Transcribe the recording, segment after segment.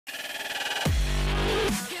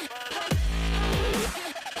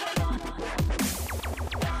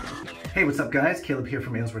Hey, what's up guys? Caleb here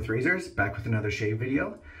from Aylsworth Razors, back with another shave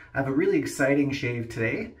video. I have a really exciting shave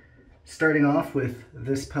today, starting off with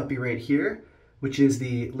this puppy right here, which is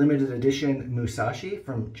the limited edition Musashi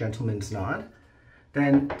from Gentleman's Nod.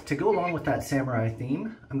 Then to go along with that samurai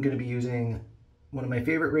theme, I'm going to be using one of my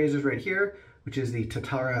favorite razors right here, which is the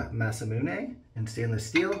Tatara Masamune in stainless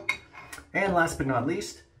steel. And last but not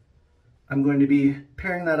least, I'm going to be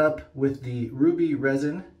pairing that up with the ruby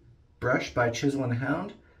resin brush by Chisel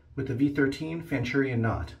Hound with the V13 Fanchurian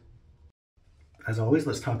knot. As always,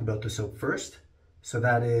 let's talk about the soap first. So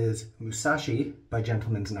that is Musashi by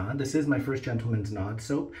Gentleman's Nod. This is my first Gentleman's Nod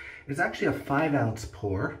soap. It's actually a 5-ounce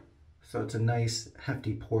pour, so it's a nice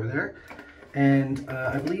hefty pour there. And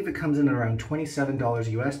I believe it comes in at around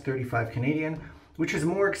 $27 US, 35 Canadian, which is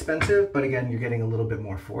more expensive, but again, you're getting a little bit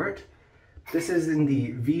more for it. This is in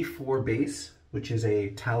the V4 base, which is a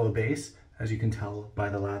tallow base, as you can tell by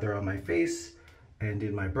the lather on my face and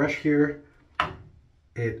in my brush here.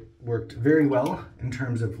 It worked very well in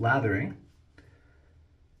terms of lathering.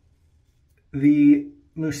 The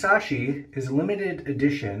Musashi is a limited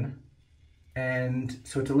edition, and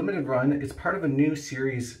so it's a limited run. It's part of a new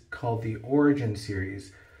series called the Origin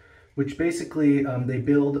series, which basically they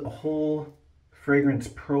build a whole fragrance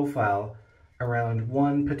profile around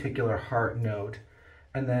one particular heart note,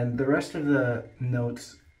 and then the rest of the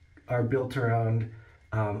notes are built around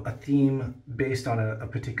a theme based on a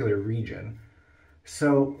particular region.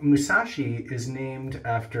 So Musashi is named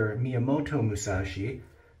after Miyamoto Musashi,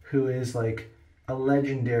 who is like a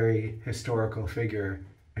legendary historical figure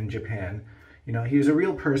in Japan. You know, he was a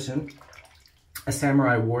real person, a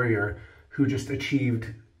samurai warrior who just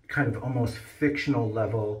achieved kind of almost fictional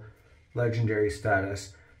level legendary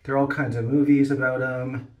status. There are all kinds of movies about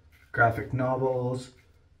him, graphic novels,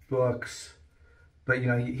 books, but you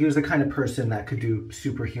know, he was the kind of person that could do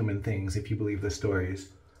superhuman things if you believe the stories.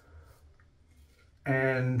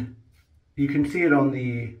 And you can see it on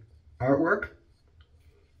the artwork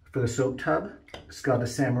for the soap tub. It's got a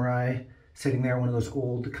samurai sitting there, one of those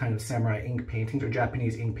old kind of samurai ink paintings or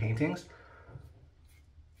Japanese ink paintings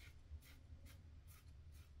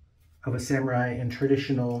of a samurai in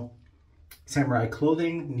traditional samurai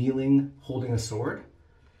clothing, kneeling, holding a sword.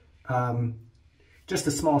 Just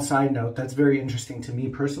a small side note, that's very interesting to me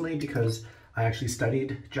personally because I actually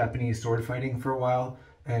studied Japanese sword fighting for a while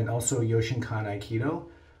and also Yoshinkan Aikido.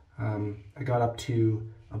 I got up to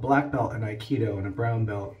a black belt in Aikido and a brown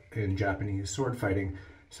belt in Japanese sword fighting.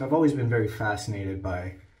 So I've always been very fascinated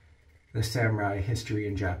by the samurai history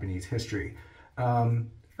and Japanese history.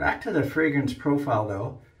 Back to the fragrance profile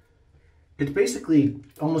though, it's basically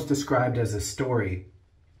almost described as a story.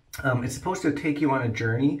 It's supposed to take you on a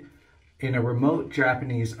journey in a remote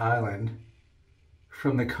Japanese island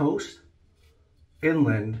from the coast,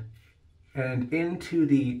 inland, and into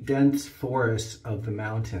the dense forests of the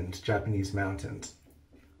mountains, Japanese mountains.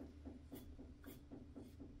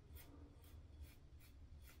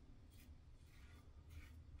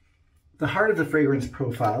 The heart of the fragrance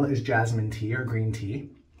profile is jasmine tea or green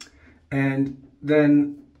tea. And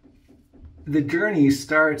then the journey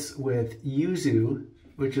starts with yuzu,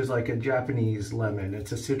 which is like a Japanese lemon.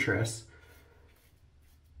 It's a citrus.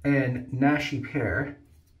 And nashi pear.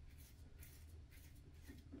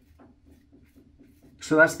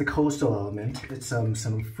 So that's the coastal element. It's some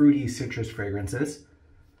fruity citrus fragrances.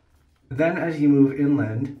 Then as you move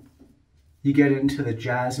inland, you get into the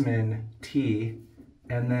jasmine tea,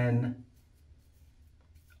 and then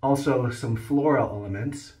also some floral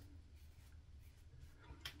elements.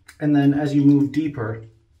 And then as you move deeper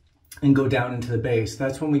and go down into the base,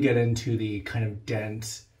 that's when we get into the kind of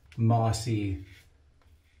dense, mossy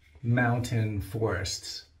mountain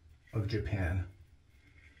forests of Japan.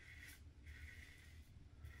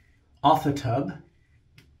 Off the tub,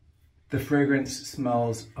 the fragrance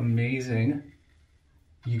smells amazing.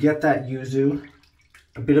 You get that yuzu,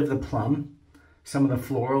 a bit of the plum, some of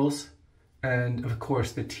the florals, and of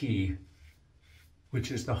course the tea,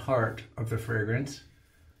 which is the heart of the fragrance.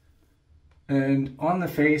 And on the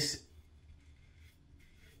face,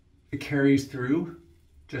 it carries through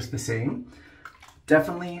just the same.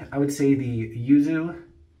 Definitely, I would say the yuzu,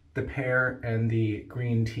 the pear, and the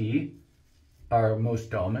green tea are most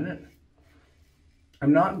dominant.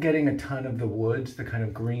 I'm not getting a ton of the woods, the kind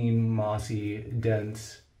of green, mossy,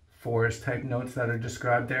 dense forest type notes that are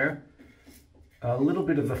described there. A little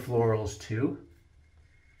bit of the florals too.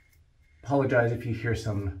 Apologize if you hear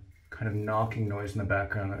some kind of knocking noise in the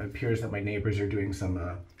background. It appears that my neighbors are doing some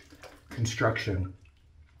construction.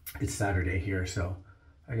 It's Saturday here, so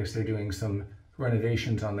I guess they're doing some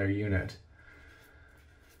renovations on their unit.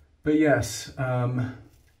 But yes,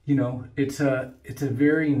 You know, it's a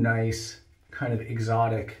very nice kind of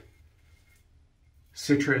exotic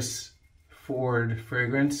citrus forward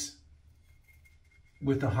fragrance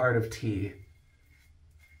with the heart of tea.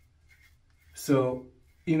 So,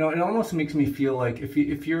 you know, it almost makes me feel like if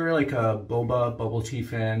you're like a boba bubble tea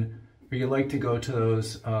fan, or you like to go to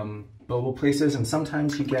those boba places, and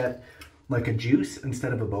sometimes you get like a juice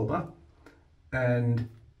instead of a boba, and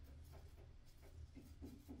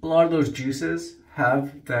a lot of those juices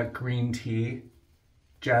have that green tea,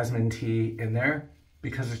 jasmine tea in there,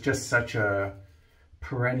 because it's just such a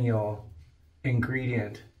perennial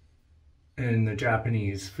ingredient in the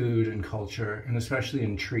Japanese food and culture, and especially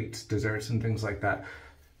in treats, desserts, and things like that.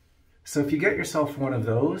 So if you get yourself one of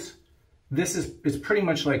those, it's pretty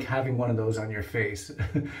much like having one of those on your face.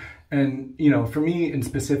 And, you know, for me in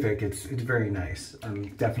specific, it's very nice.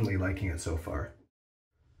 I'm definitely liking it so far.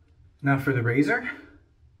 Now for the razor,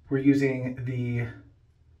 we're using the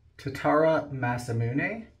Tatara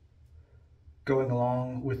Masamune, going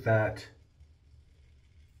along with that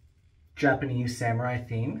Japanese samurai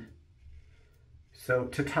theme. So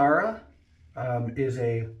Tatara is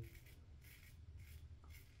a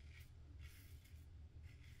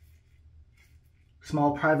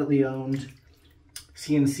small privately owned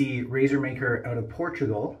CNC razor maker out of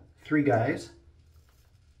Portugal, 3 guys.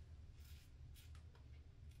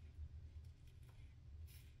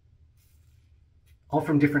 All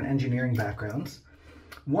from different engineering backgrounds.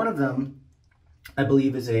 One of them, I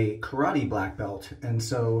believe, is a karate black belt, and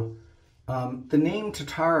so the name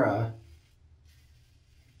Tatara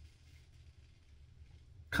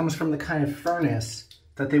comes from the kind of furnace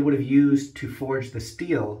that they would have used to forge the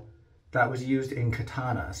steel that was used in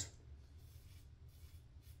katanas.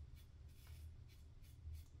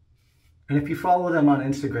 And if you follow them on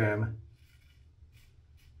Instagram,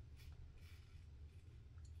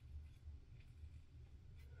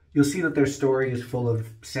 you'll see that their story is full of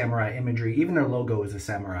samurai imagery. Even their logo is a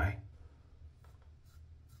samurai.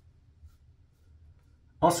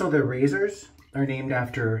 Also, their razors are named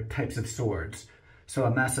after types of swords. So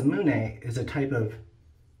a Masamune is a type of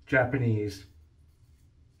Japanese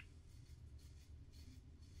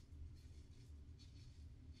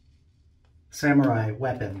samurai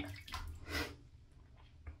weapon.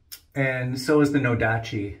 And so is the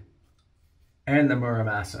Nodachi and the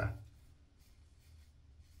Muramasa.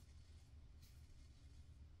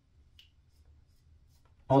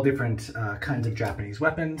 All different kinds of Japanese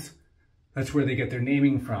weapons. That's where they get their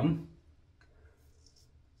naming from.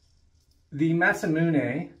 The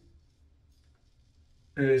Masamune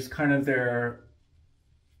is kind of their,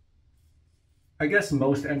 I guess,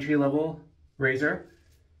 most entry-level razor.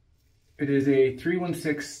 It is a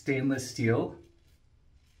 316 stainless steel,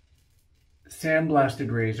 sandblasted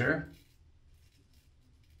razor.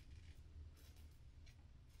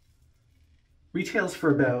 Retails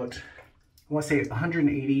for about, I want to say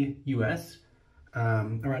 180 US,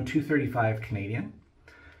 around 235 Canadian.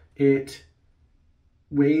 It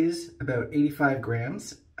weighs about 85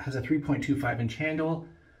 grams, has a 3.25 inch handle,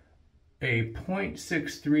 a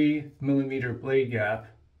 0.63 millimeter blade gap,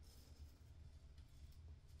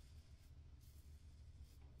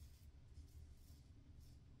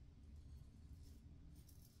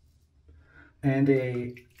 and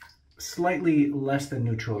a slightly less than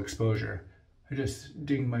neutral exposure. I just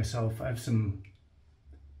dinged myself. I have some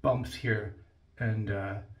bumps here, and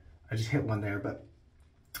I just hit one there, but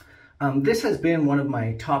this has been one of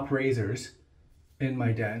my top razors in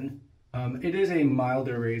my den. It is a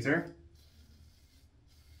milder razor.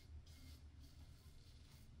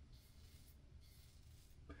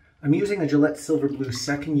 I'm using a Gillette Silver Blue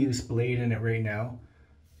second use blade in it right now.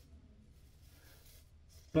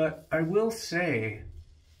 But I will say,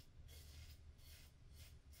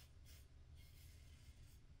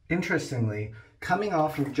 interestingly, coming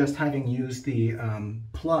off of just having used the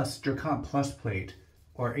Durkant Plus plate,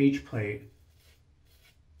 or H plate,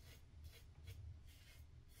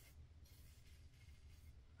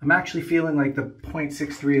 I'm actually feeling like the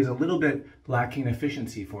 0.63 is a little bit lacking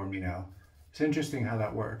efficiency for me now. It's interesting how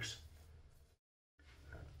that works.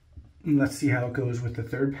 And let's see how it goes with the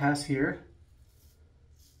third pass here.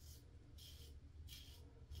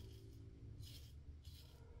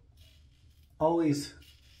 Always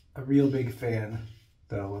a real big fan,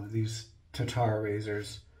 though, of these Tatara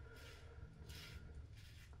razors.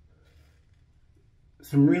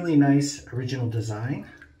 Some really nice original design.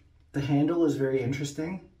 The handle is very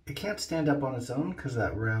interesting. It can't stand up on its own because of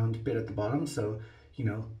that round bit at the bottom, so, you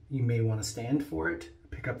know, you may want to stand for it,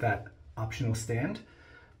 pick up that optional stand.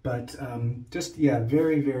 But just, yeah,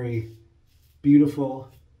 very, very beautiful,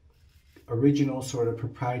 original sort of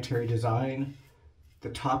proprietary design. the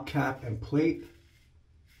top cap and plate,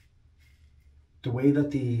 the way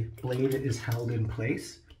that the blade is held in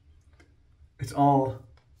place. It's all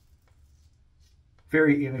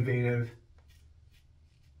very innovative.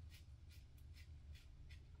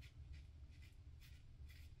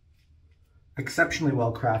 Exceptionally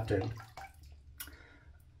well crafted.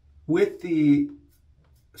 With the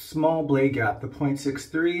small blade gap, the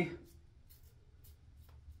 0.63,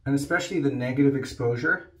 and especially the negative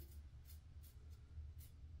exposure,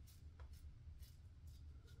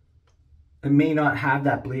 it may not have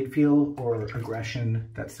that blade feel or aggression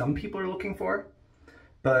that some people are looking for,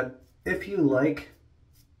 but if you like,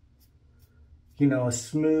 you know, a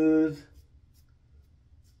smooth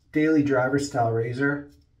daily driver style razor,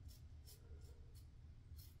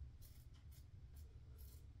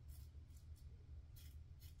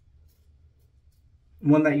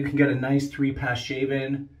 one that you can get a nice 3-pass shave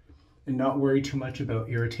in and not worry too much about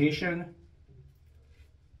irritation,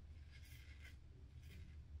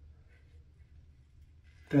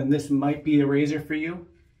 then this might be a razor for you.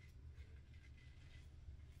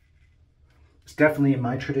 It's definitely in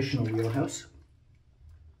my traditional wheelhouse.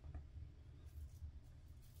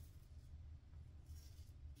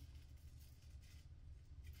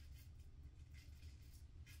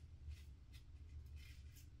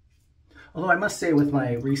 Although I must say, with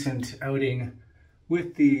my recent outing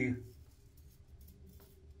with the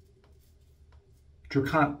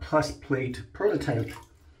Dracant Plus Plate prototype,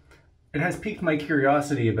 it has piqued my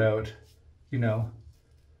curiosity about, you know,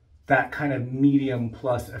 that kind of medium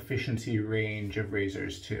plus efficiency range of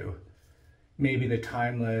razors too. Maybe the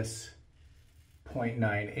Timeless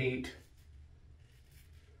 0.98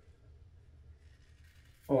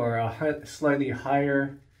 or a slightly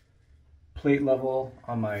higher plate level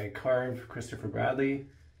on my Carve Christopher Bradley.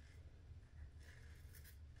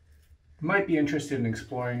 Might be interested in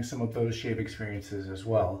exploring some of those shave experiences as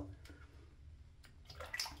well.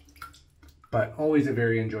 But always a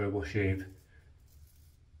very enjoyable shave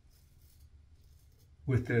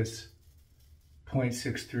with this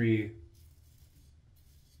 0.63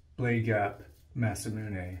 blade gap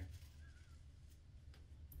Masamune.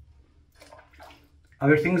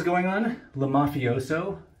 Other things going on, La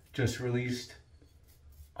Mafioso just released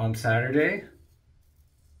on Saturday.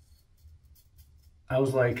 I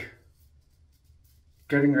was like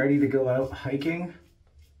getting ready to go out hiking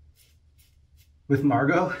with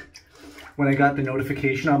Margot when I got the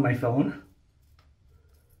notification on my phone.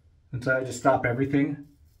 And so I just stop everything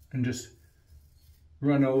and just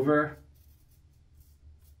run over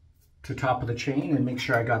to top of the chain and make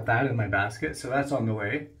sure I got that in my basket. So that's on the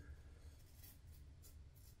way.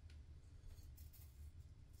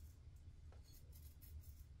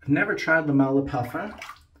 I've never tried the Malapuffa,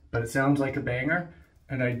 but it sounds like a banger.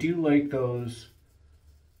 And I do like those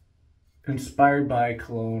inspired by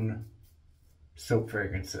cologne soap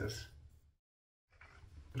fragrances.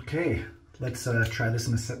 Okay, let's try this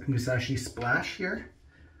Musashi Splash here.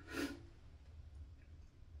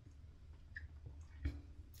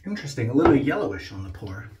 Interesting, a little yellowish on the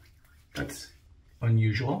pour. That's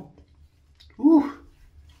unusual. Ooh.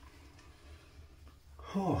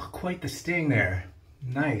 Oh, quite the sting there.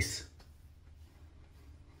 Nice.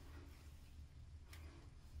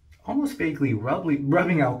 Almost vaguely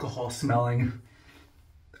rubbing alcohol smelling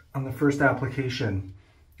on the first application.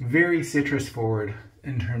 Very citrus forward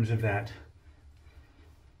in terms of that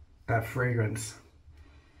fragrance.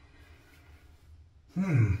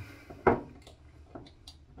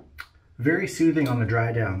 Very soothing on the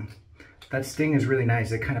dry down. That sting is really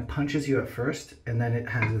nice. It kind of punches you at first and then it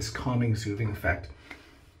has this calming, soothing effect.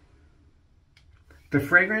 The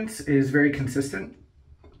fragrance is very consistent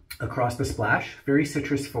across the splash, very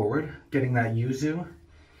citrus forward, getting that yuzu,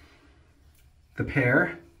 the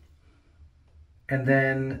pear, and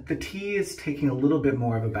then the tea is taking a little bit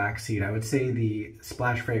more of a backseat. I would say the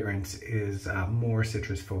splash fragrance is more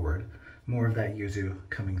citrus forward, more of that yuzu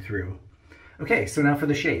coming through. Okay, so now for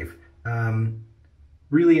the shave.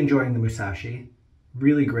 Really enjoying the Musashi,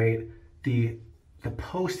 really great. The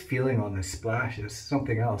post feeling on this splash is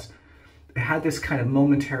something else. It had this kind of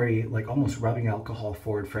momentary, like almost rubbing alcohol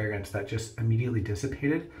forward fragrance that just immediately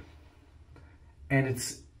dissipated. And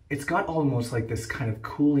it's got almost like this kind of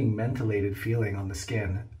cooling, mentholated feeling on the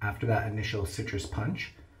skin after that initial citrus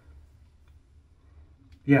punch.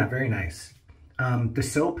 Yeah, very nice. The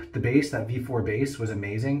soap, the base, that V4 base was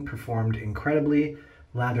amazing, performed incredibly,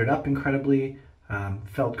 lathered up incredibly,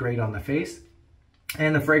 felt great on the face.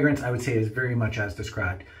 And the fragrance, I would say, is very much as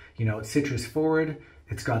described. You know, it's citrus forward.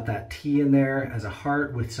 It's got that tea in there as a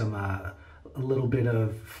heart with some a little bit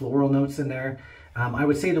of floral notes in there. I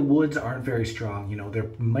would say the woods aren't very strong. You know, there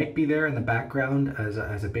might be there in the background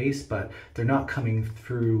as a base, but they're not coming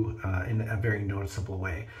through in a very noticeable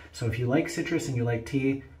way. So if you like citrus and you like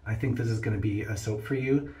tea, I think this is going to be a soap for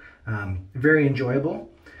you. Very enjoyable.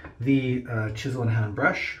 The Chisel Hound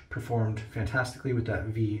brush performed fantastically with that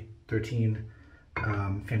V13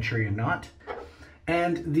 Fanchurian knot.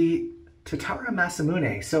 And the Tatara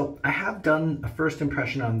Masamune. So I have done a first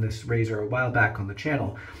impression on this razor a while back on the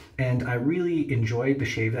channel, and I really enjoyed the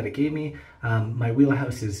shave that it gave me. My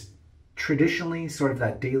wheelhouse is traditionally sort of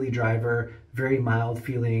that daily driver, very mild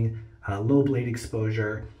feeling, low blade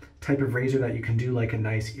exposure type of razor that you can do like a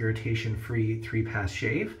nice irritation-free 3-pass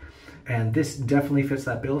shave. And this definitely fits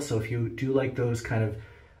that bill. So if you do like those kind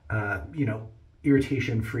of, you know,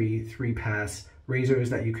 irritation-free 3-pass razors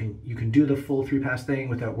that you can do the full 3-pass thing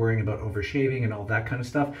without worrying about overshaving and all that kind of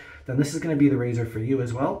stuff, then this is going to be the razor for you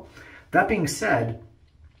as well. That being said,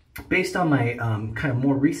 based on my kind of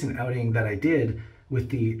more recent outing that I did with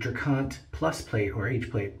the Dracont Plus plate or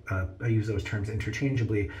H plate, I use those terms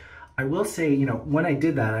interchangeably, I will say, you know, when I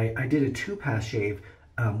did that, I did a 2-pass shave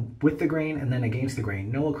with the grain and then against the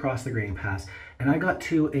grain, no across the grain pass. And I got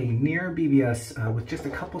to a near BBS with just a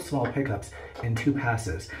couple small pickups in 2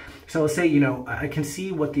 passes. So I'll say, you know, I can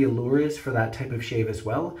see what the allure is for that type of shave as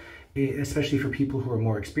well, especially for people who are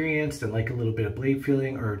more experienced and like a little bit of blade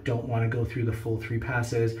feeling or don't want to go through the full 3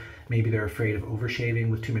 passes. Maybe they're afraid of overshaving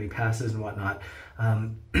with too many passes and whatnot.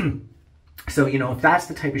 So, you know, if that's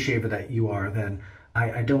the type of shaver that you are, then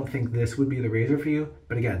I don't think this would be the razor for you.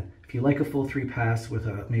 But again, if you like a full 3-pass with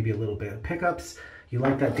maybe a little bit of pickups, you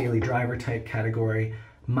like that daily driver type category,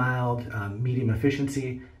 mild, medium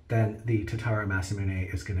efficiency, then the Tatara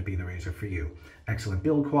Masamune is going to be the razor for you. Excellent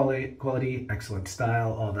build quality, excellent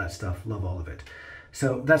style, all that stuff. Love all of it.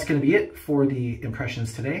 So that's going to be it for the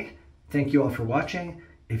impressions today. Thank you all for watching.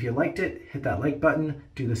 If you liked it, hit that like button,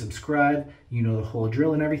 do the subscribe. You know the whole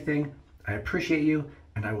drill and everything. I appreciate you,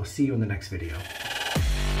 and I will see you in the next video.